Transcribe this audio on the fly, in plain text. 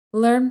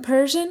Learn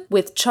Persian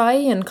with Chai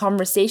and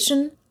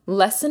Conversation,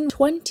 Lesson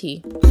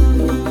 20.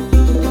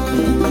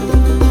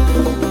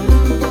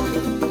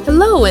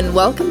 Hello and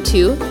welcome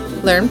to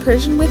Learn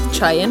Persian with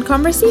Chai and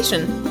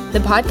Conversation, the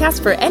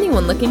podcast for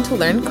anyone looking to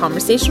learn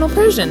conversational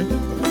Persian.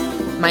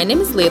 My name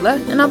is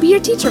Layla and I'll be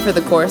your teacher for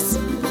the course.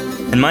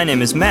 And my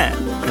name is Matt,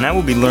 and I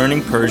will be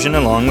learning Persian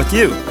along with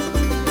you.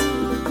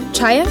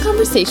 Chai and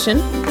Conversation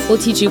will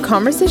teach you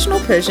conversational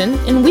Persian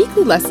in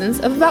weekly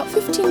lessons of about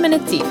 15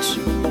 minutes each.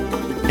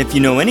 If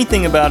you know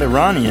anything about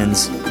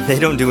Iranians, they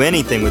don't do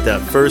anything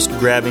without first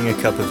grabbing a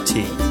cup of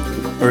tea,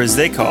 or as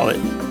they call it,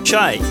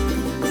 chai.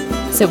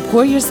 So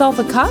pour yourself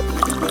a cup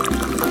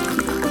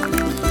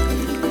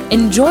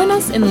and join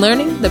us in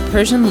learning the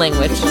Persian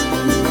language.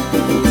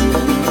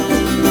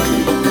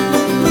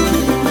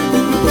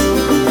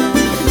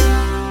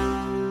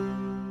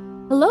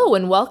 Hello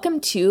and welcome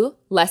to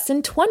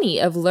Lesson 20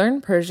 of Learn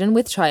Persian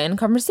with Chai and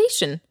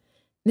Conversation.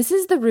 This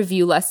is the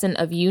review lesson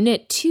of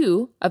Unit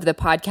 2 of the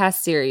podcast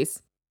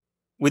series.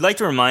 We'd like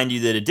to remind you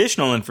that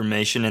additional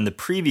information in the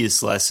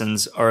previous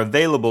lessons are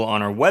available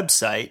on our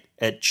website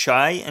at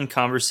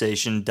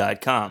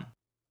chaiandconversation.com.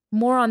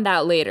 More on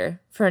that later.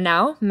 For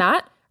now,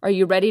 Matt, are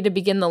you ready to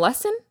begin the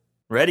lesson?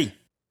 Ready.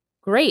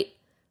 Great.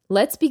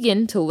 Let's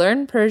begin to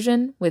learn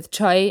Persian with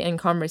Chai and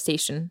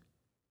Conversation.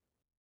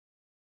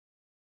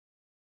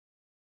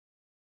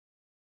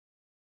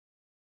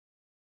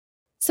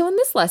 So in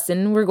this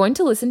lesson, we're going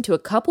to listen to a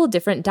couple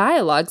different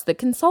dialogues that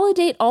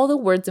consolidate all the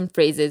words and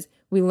phrases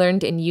we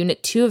learned in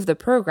Unit 2 of the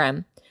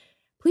program.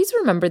 Please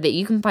remember that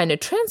you can find a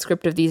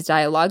transcript of these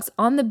dialogues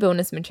on the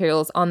bonus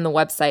materials on the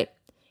website.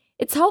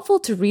 It's helpful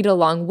to read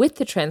along with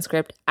the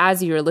transcript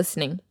as you're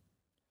listening.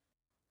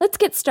 Let's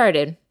get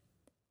started.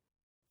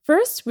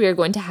 First, we are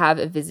going to have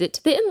a visit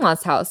to the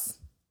in-laws' house.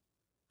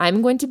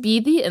 I'm going to be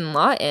the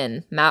in-law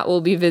and Matt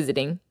will be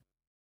visiting.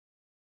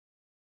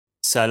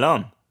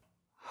 سلام.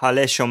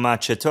 حال شما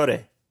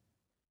چطوره؟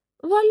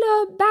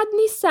 والا بد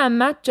نیستم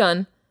مت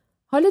جان.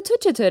 حال تو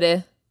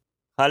چطوره؟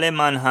 حال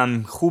من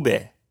هم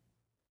خوبه.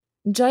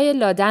 جای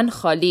لادن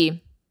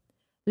خالی.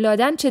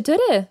 لادن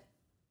چطوره؟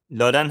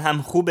 لادن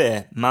هم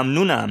خوبه.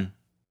 ممنونم.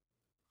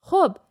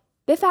 خب،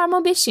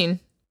 بفرما بشین.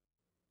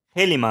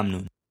 خیلی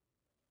ممنون.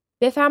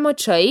 بفرما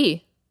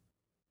چایی.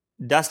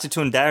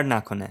 دستتون درد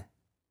نکنه.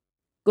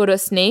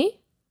 گرسنه‌ای؟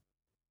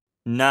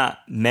 نه،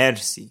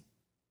 مرسی.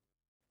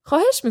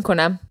 خواهش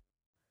میکنم.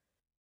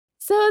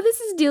 So this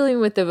is dealing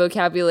with the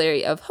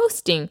vocabulary of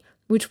hosting,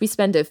 which we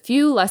spend a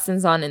few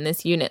lessons on in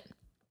this unit.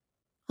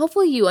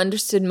 Hopefully you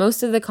understood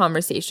most of the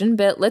conversation,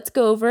 but let's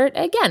go over it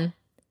again.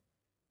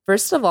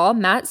 First of all,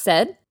 Matt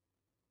said,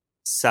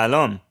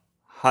 سلام.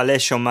 حال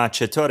شما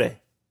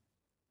چطوره؟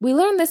 We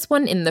learned this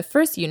one in the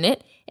first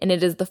unit, and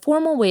it is the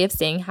formal way of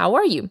saying, how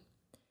are you?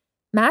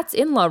 Matt's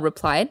in-law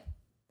replied,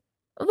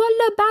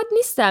 والا بد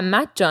نیستم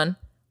مت جان.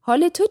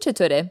 حال تو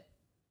چطوره؟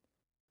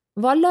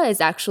 Wallah is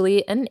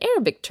actually an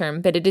Arabic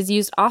term, but it is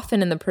used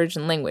often in the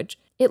Persian language.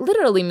 It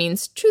literally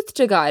means truth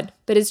to God,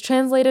 but is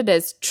translated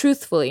as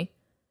truthfully.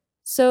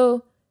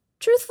 So,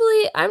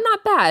 truthfully, I'm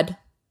not bad.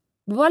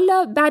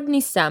 Wallah bad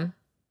nisam.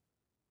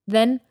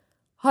 Then,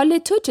 hale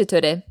to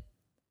chetore.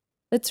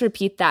 Let's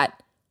repeat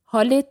that.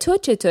 Hale to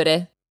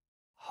chetore.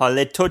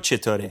 حال تو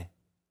چطوره؟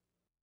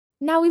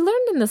 Now, we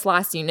learned in this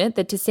last unit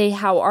that to say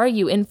how are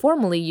you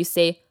informally, you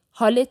say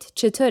halet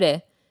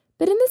chetore.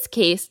 But in this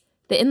case,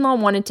 the in-law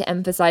wanted to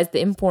emphasize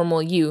the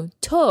informal you,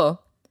 to.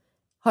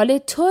 Hale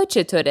to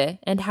chetore,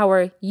 and how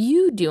are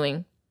you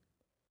doing?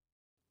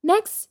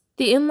 Next,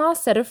 the in-law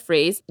said a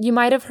phrase you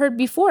might have heard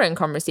before in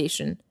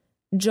conversation,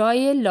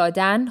 جای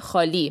لادن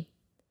خالی.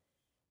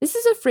 This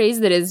is a phrase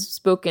that is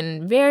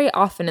spoken very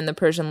often in the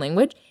Persian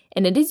language,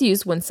 and it is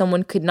used when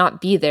someone could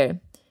not be there.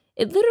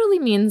 It literally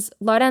means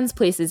Ladan's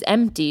place is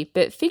empty,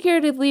 but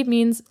figuratively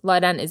means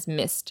Ladan is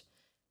missed.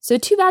 So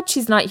too bad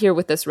she's not here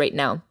with us right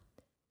now.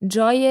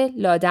 جای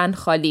لادن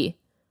خالی.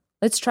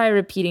 Let's try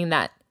repeating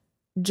that.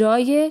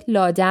 جای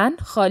لادن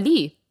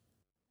خالی.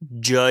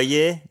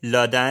 جای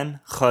لادن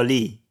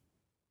خالی.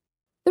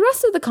 The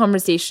rest of the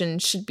conversation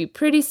should be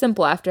pretty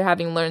simple after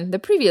having learned the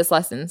previous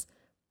lessons.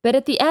 But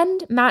at the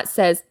end, Matt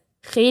says,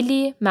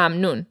 خیلی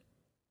ممنون,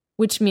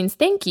 which means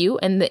thank you,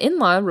 and the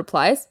in-law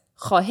replies,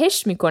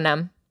 خواهش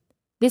میکنم.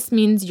 This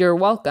means you're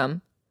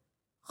welcome.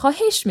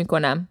 خواهش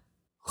میکنم.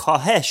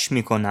 خواهش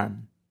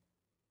میکنم.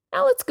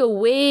 Now let's go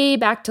way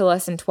back to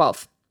lesson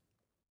 12.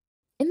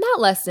 In that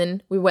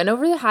lesson, we went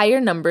over the higher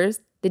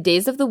numbers, the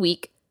days of the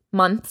week,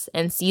 months,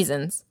 and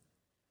seasons.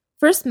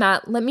 First,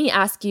 Matt, let me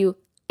ask you,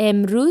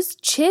 امروز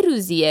چه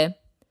روزیه?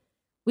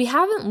 We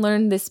haven't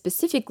learned this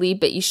specifically,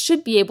 but you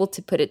should be able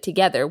to put it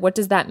together. What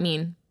does that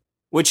mean?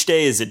 Which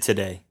day is it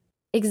today?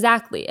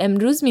 Exactly.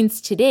 امروز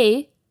means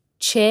today,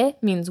 چه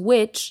means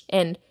which,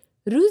 and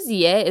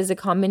روزیه is a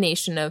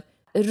combination of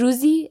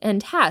روزی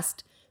and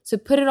hast. So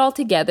put it all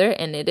together,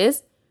 and it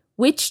is,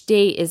 which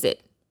day is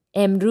it?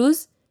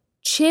 امروز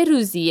چه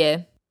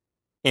روزیه?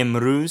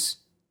 امروز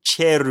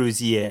چه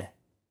روزیه?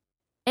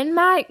 And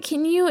Matt,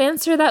 can you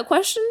answer that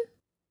question?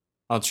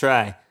 I'll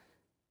try.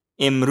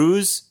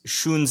 امروز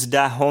 16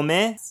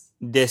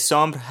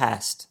 دسامبر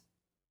هست.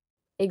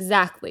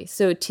 Exactly.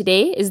 So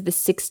today is the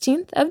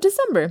 16th of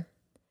December.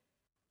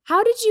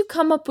 How did you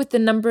come up with the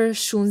number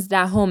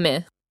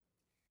 16?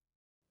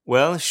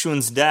 Well,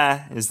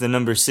 16 is the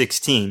number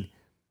 16.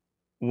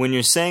 When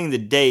you're saying the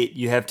date,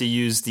 you have to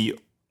use the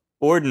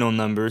ordinal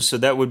number, so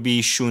that would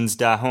be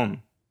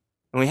 16.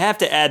 And we have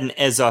to add an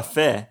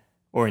ezafe,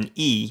 or an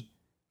e,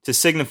 to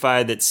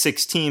signify that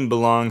 16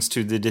 belongs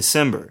to the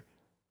December.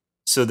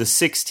 So the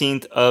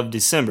 16th of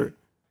December.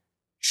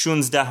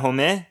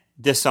 16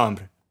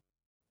 December.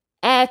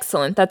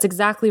 Excellent. That's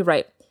exactly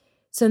right.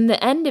 So in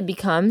the end, it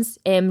becomes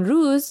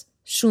امروز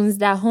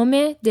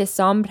 16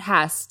 دسامبر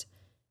هست.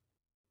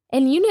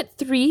 And Unit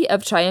 3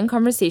 of Try and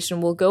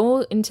Conversation will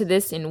go into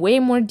this in way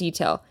more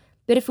detail.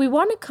 But if we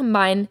want to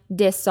combine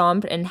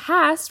دسامبر and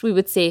هست, we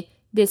would say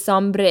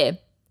دسامبر.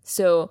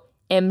 So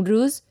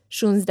امروز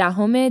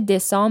 16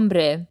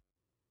 دسامبر.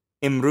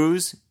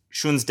 امروز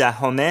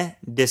 16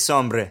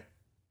 دسامبر.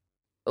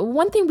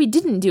 One thing we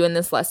didn't do in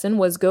this lesson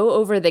was go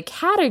over the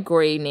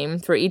category name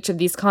for each of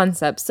these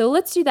concepts. So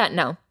let's do that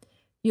now.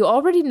 You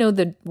already know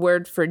the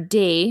word for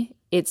day.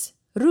 It's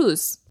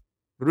روز.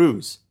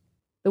 روز.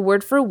 The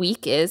word for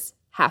week is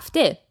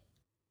هفته.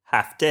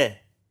 هفته.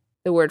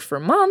 The word for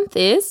month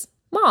is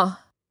ماه.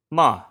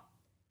 ماه.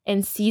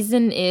 And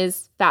season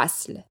is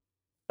فصل.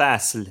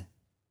 فصل.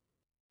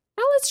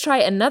 Now let's try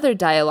another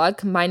dialogue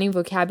combining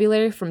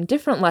vocabulary from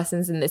different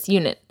lessons in this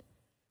unit.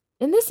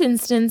 In this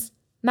instance,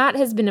 Matt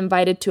has been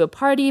invited to a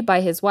party by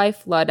his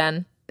wife,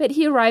 Ladan, but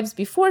he arrives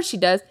before she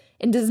does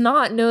and does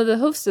not know the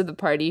host of the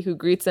party who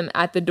greets him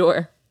at the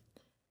door.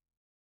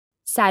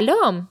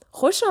 سلام،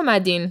 خوش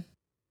آمدین.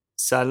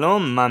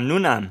 سلام،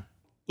 ممنونم.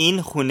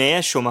 این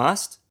خونه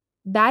شماست؟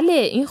 بله،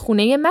 این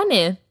خونه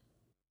منه.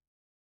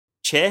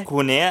 چه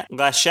خونه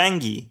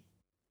قشنگی.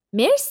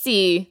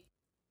 مرسی.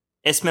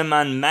 اسم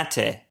من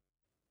مته.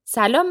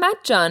 سلام مت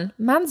جان،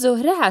 من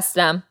زهره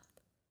هستم.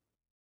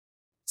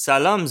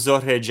 سلام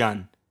زهره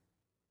جان.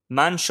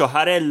 من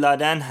شوهر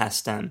لادن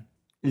هستم.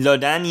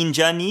 لادن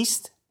اینجا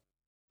نیست؟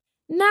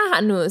 نه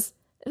هنوز.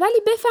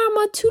 ولی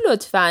بفرما تو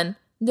لطفاً.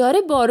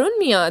 داره بارون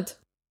میاد.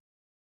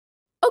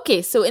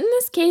 Okay, so in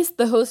this case,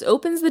 the host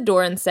opens the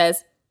door and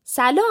says,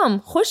 سلام،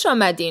 خوش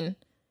آمدین.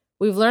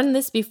 We've learned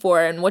this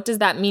before, and what does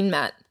that mean,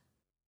 Matt?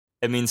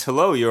 It means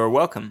hello, you are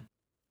welcome.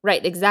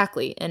 Right,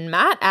 exactly. And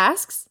Matt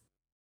asks,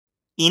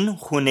 این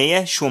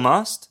خونه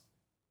شماست?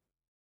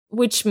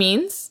 which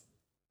means?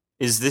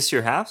 Is this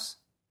your house?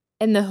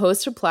 And the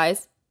host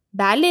replies,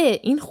 بله،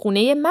 این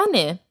خونه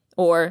منه.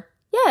 Or,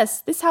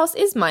 yes, this house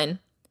is mine.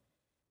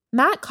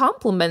 Matt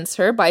compliments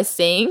her by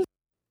saying,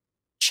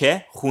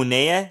 چه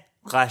خونه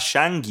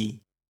قشنگی.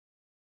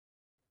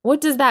 What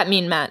does that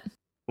mean, Matt?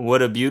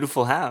 What a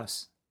beautiful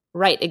house.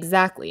 Right,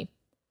 exactly.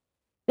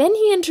 Then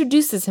he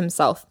introduces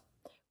himself.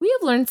 We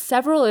have learned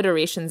several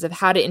iterations of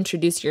how to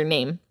introduce your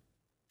name.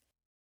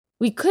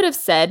 We could have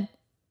said,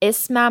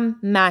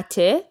 Ismam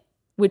Mate,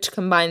 which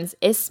combines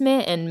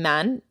isme and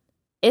man,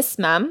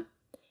 Ismam.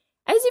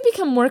 As you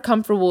become more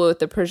comfortable with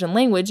the Persian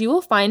language, you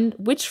will find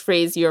which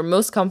phrase you are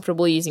most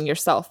comfortable using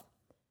yourself.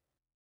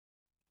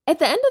 At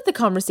the end of the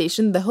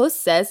conversation, the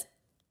host says,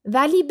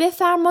 ولی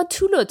بفرما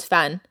تو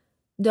لطفاً.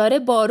 داره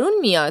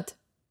بارون میاد.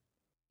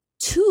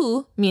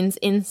 To means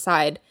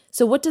inside.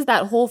 So what does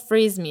that whole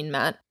phrase mean,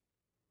 Matt?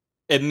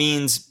 It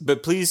means,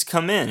 but please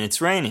come in,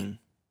 it's raining.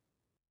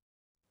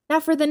 Now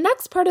for the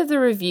next part of the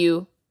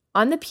review,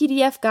 on the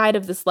PDF guide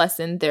of this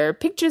lesson, there are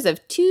pictures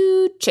of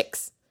two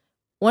chicks.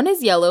 One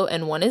is yellow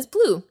and one is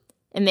blue,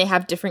 and they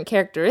have different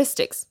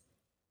characteristics.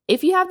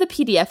 If you have the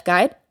PDF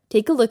guide,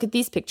 take a look at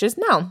these pictures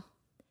now.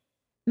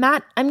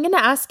 Matt, I'm going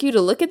to ask you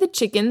to look at the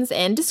chickens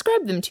and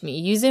describe them to me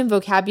using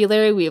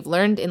vocabulary we have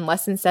learned in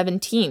Lesson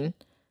 17.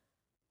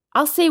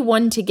 I'll say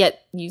one to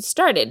get you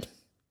started.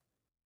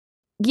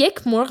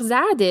 یک مرغ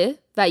زرده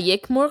و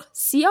یک مرغ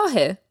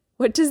سیاهه.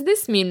 What does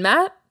this mean,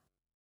 Matt?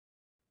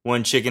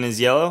 One chicken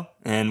is yellow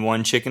and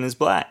one chicken is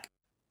black.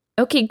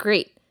 Okay,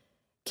 great.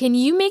 Can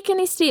you make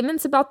any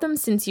statements about them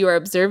since you are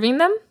observing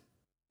them?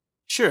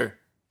 Sure.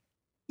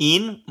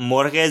 این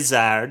مرغ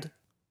زرد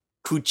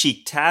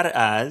کوچکتر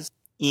از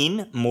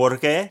این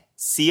مرغ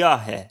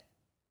سیاهه.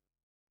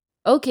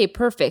 Okay,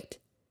 perfect.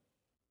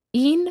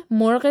 این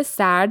مرغ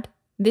سرد,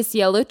 this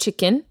yellow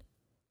chicken,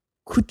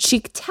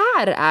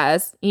 کوچکتر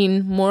از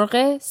این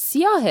مرغ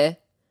سیاهه,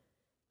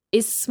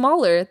 is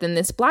smaller than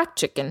this black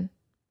chicken.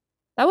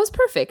 That was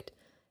perfect.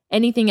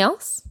 Anything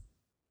else?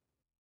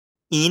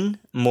 این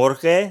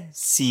مرغ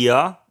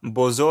سیاه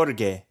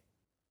بزرگه.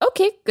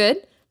 Okay, good.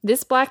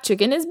 This black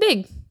chicken is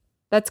big.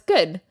 That's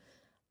good.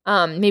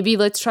 Maybe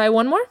let's try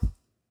one more.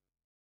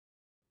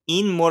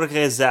 این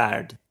مرغ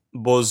زرد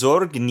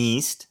بزرگ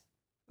نیست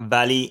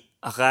ولی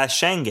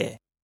قشنگه.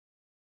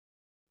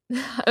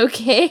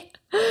 Okay.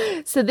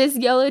 So this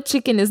yellow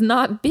chicken is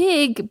not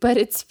big, but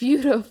it's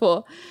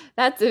beautiful.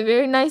 That's a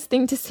very nice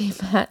thing to say,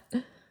 Matt.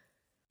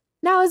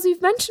 Now, as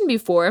we've mentioned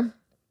before,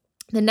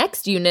 the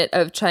next unit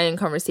of Try and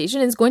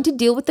Conversation is going to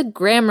deal with the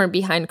grammar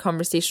behind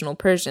conversational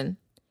Persian.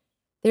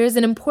 There is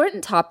an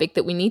important topic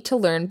that we need to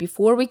learn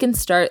before we can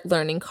start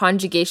learning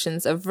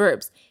conjugations of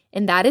verbs,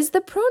 and that is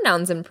the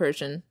pronouns in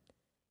Persian.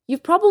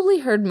 You've probably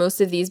heard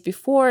most of these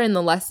before in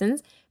the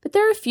lessons, but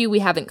there are a few we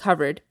haven't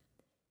covered.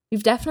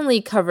 We've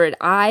definitely covered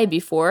I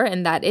before,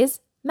 and that is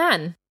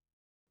man.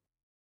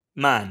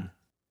 Man.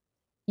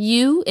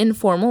 You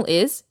informal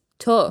is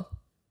to.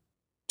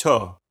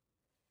 To.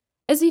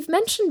 As we've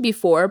mentioned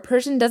before,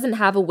 Persian doesn't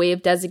have a way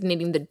of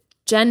designating the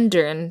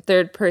gender in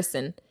third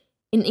person.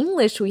 In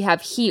English, we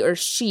have he or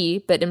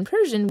she, but in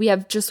Persian, we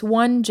have just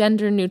one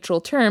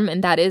gender-neutral term,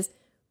 and that is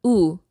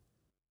u.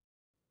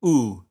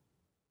 U.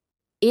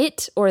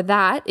 It or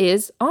that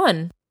is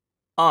on.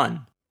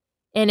 On.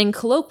 And in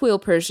colloquial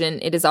Persian,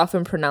 it is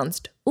often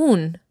pronounced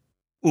un.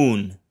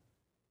 Un.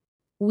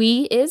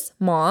 We is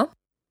ma.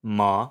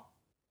 Ma.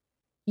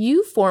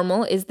 You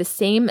formal is the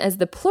same as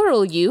the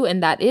plural you,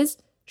 and that is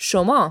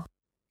shoma.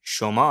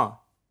 Shoma.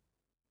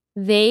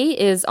 They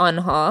is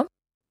anha.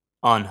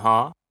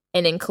 Anha.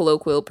 And in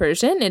colloquial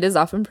Persian, it is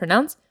often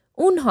pronounced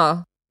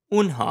unha.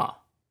 Unha.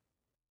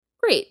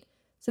 Great.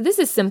 So this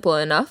is simple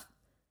enough.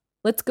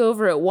 Let's go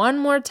over it one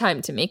more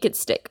time to make it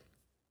stick.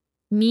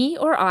 Me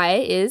or I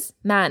is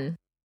man.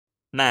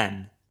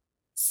 Man.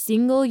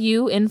 Single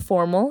you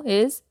informal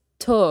is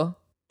to.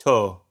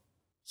 To.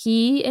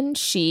 He and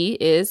she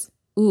is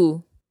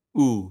u.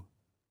 U.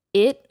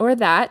 It or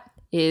that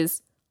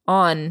is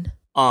on.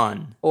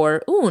 On.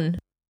 Or un.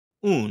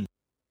 Un.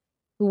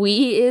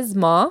 We is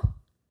ma.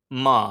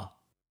 Ma.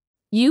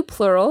 You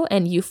plural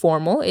and you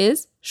formal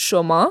is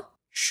shoma.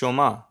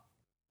 Shoma.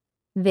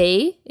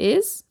 They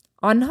is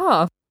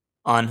anha.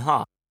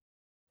 Anha.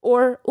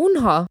 Or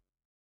unha.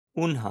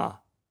 Unha.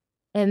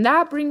 And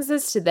that brings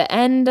us to the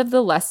end of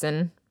the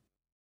lesson.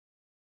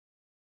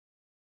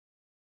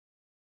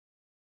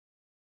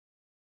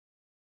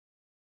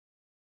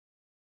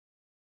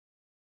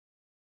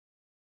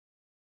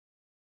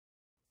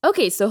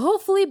 Okay, so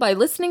hopefully by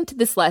listening to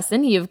this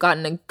lesson, you've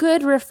gotten a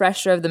good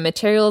refresher of the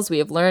materials we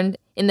have learned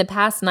in the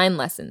past 9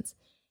 lessons.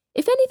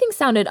 If anything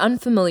sounded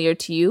unfamiliar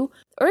to you,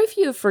 or if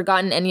you have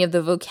forgotten any of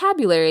the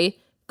vocabulary,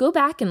 go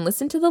back and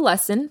listen to the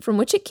lesson from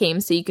which it came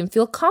so you can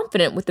feel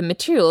confident with the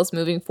materials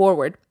moving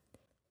forward.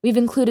 We've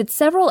included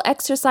several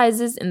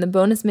exercises in the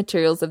bonus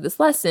materials of this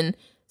lesson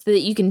so that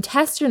you can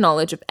test your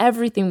knowledge of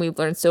everything we've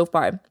learned so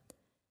far.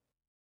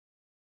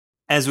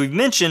 As we've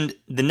mentioned,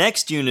 the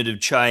next unit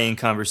of Chai in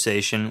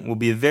Conversation will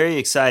be a very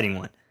exciting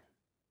one.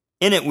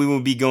 In it, we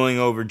will be going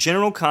over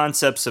general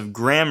concepts of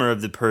grammar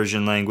of the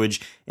Persian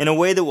language in a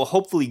way that will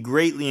hopefully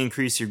greatly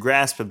increase your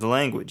grasp of the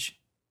language.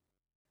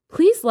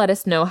 Please let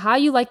us know how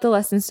you like the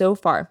lesson so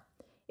far.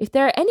 If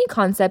there are any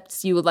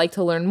concepts you would like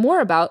to learn more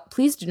about,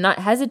 please do not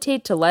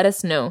hesitate to let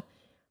us know.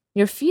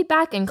 Your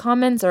feedback and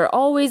comments are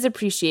always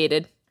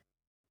appreciated.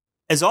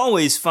 As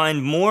always,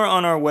 find more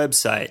on our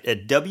website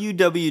at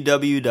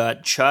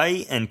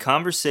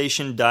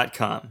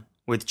www.chaiandconversation.com,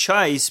 with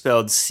Chai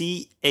spelled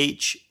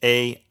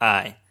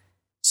C-H-A-I.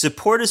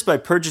 Support us by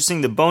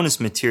purchasing the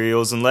bonus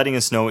materials and letting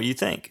us know what you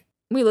think.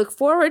 We look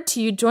forward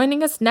to you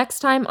joining us next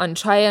time on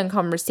Chai and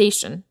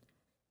Conversation.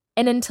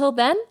 And until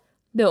then,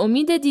 the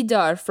Umid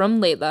Didar from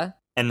Layla.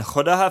 And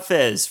Khoda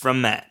Hafez from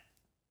Matt.